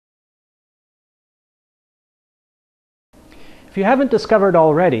If you haven't discovered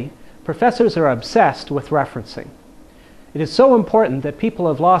already, professors are obsessed with referencing. It is so important that people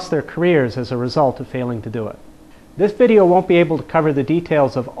have lost their careers as a result of failing to do it. This video won't be able to cover the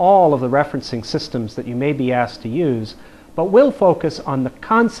details of all of the referencing systems that you may be asked to use, but will focus on the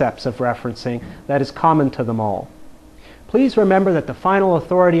concepts of referencing that is common to them all. Please remember that the final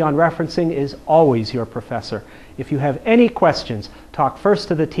authority on referencing is always your professor. If you have any questions, talk first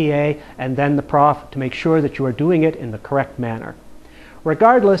to the TA and then the prof to make sure that you are doing it in the correct manner.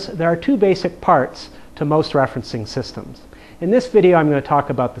 Regardless, there are two basic parts to most referencing systems. In this video, I'm going to talk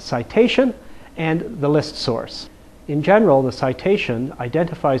about the citation and the list source. In general, the citation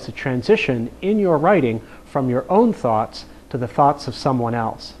identifies the transition in your writing from your own thoughts to the thoughts of someone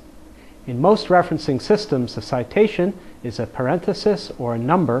else. In most referencing systems, the citation is a parenthesis or a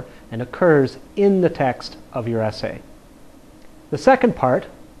number and occurs in the text of your essay. The second part,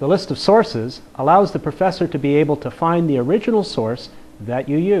 the list of sources, allows the professor to be able to find the original source that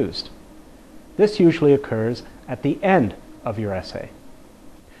you used. This usually occurs at the end of your essay.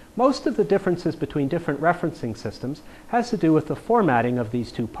 Most of the differences between different referencing systems has to do with the formatting of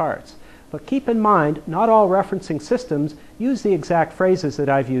these two parts. But keep in mind, not all referencing systems use the exact phrases that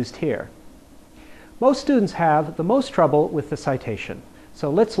I've used here. Most students have the most trouble with the citation,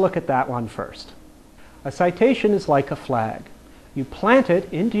 so let's look at that one first. A citation is like a flag. You plant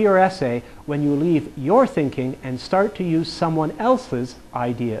it into your essay when you leave your thinking and start to use someone else's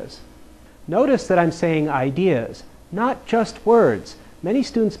ideas. Notice that I'm saying ideas, not just words. Many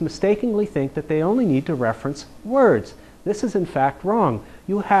students mistakenly think that they only need to reference words. This is in fact wrong.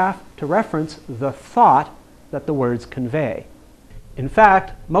 You have to reference the thought that the words convey. In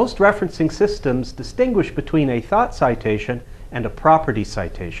fact, most referencing systems distinguish between a thought citation and a property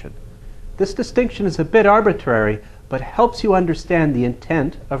citation. This distinction is a bit arbitrary, but helps you understand the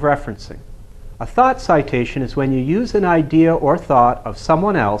intent of referencing. A thought citation is when you use an idea or thought of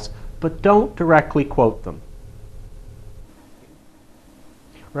someone else, but don't directly quote them.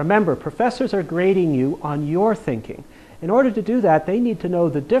 Remember, professors are grading you on your thinking. In order to do that, they need to know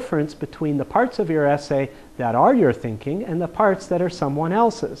the difference between the parts of your essay that are your thinking and the parts that are someone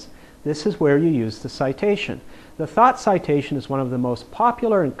else's. This is where you use the citation. The thought citation is one of the most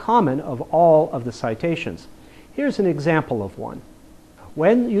popular and common of all of the citations. Here's an example of one.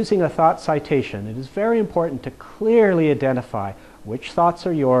 When using a thought citation, it is very important to clearly identify which thoughts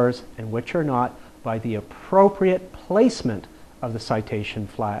are yours and which are not by the appropriate placement of the citation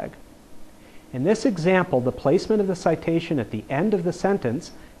flag. In this example, the placement of the citation at the end of the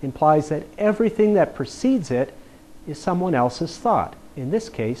sentence implies that everything that precedes it is someone else's thought, in this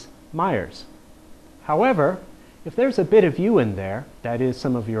case, Myers. However, if there's a bit of you in there, that is,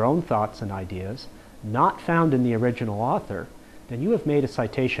 some of your own thoughts and ideas, not found in the original author, then you have made a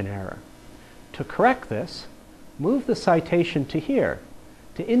citation error. To correct this, move the citation to here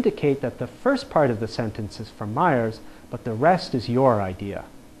to indicate that the first part of the sentence is from Myers, but the rest is your idea.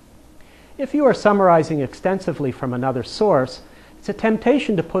 If you are summarizing extensively from another source, it's a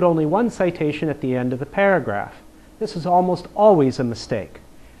temptation to put only one citation at the end of the paragraph. This is almost always a mistake.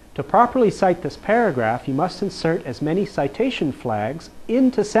 To properly cite this paragraph, you must insert as many citation flags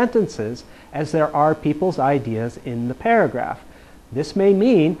into sentences as there are people's ideas in the paragraph. This may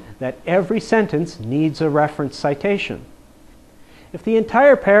mean that every sentence needs a reference citation. If the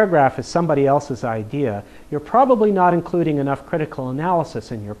entire paragraph is somebody else's idea, you're probably not including enough critical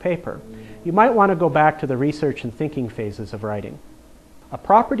analysis in your paper. You might want to go back to the research and thinking phases of writing. A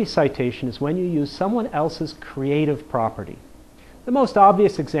property citation is when you use someone else's creative property. The most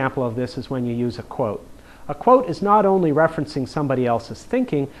obvious example of this is when you use a quote. A quote is not only referencing somebody else's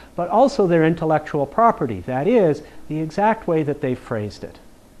thinking, but also their intellectual property, that is, the exact way that they've phrased it.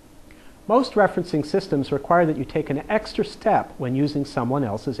 Most referencing systems require that you take an extra step when using someone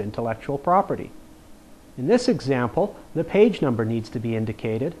else's intellectual property. In this example, the page number needs to be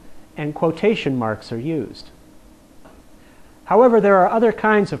indicated, and quotation marks are used. However, there are other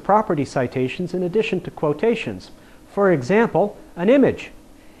kinds of property citations in addition to quotations. For example, an image.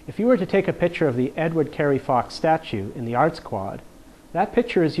 If you were to take a picture of the Edward Carey Fox statue in the Arts Quad, that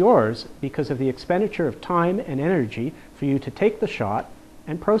picture is yours because of the expenditure of time and energy for you to take the shot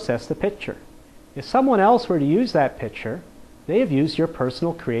and process the picture. If someone else were to use that picture, they have used your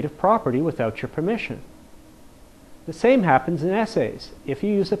personal creative property without your permission. The same happens in essays. If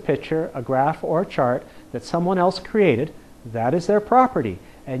you use a picture, a graph, or a chart that someone else created, that is their property,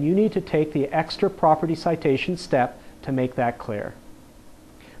 and you need to take the extra property citation step to make that clear.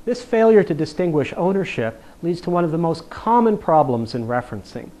 This failure to distinguish ownership leads to one of the most common problems in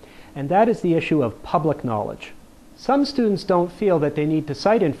referencing, and that is the issue of public knowledge. Some students don't feel that they need to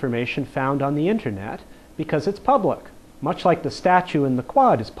cite information found on the internet because it's public. much like the statue in the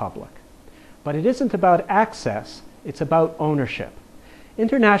quad is public. But it isn't about access, it's about ownership.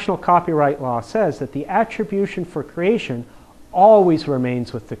 International copyright law says that the attribution for creation always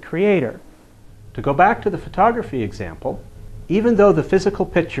remains with the creator. To go back to the photography example, even though the physical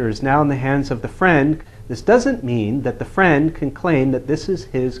picture is now in the hands of the friend, this doesn't mean that the friend can claim that this is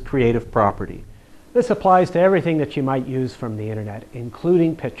his creative property. This applies to everything that you might use from the internet,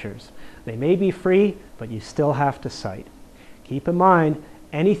 including pictures. They may be free, but you still have to cite. Keep in mind,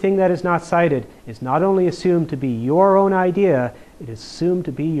 anything that is not cited is not only assumed to be your own idea, it is assumed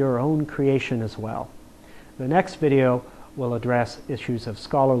to be your own creation as well. The next video will address issues of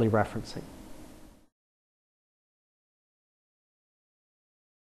scholarly referencing.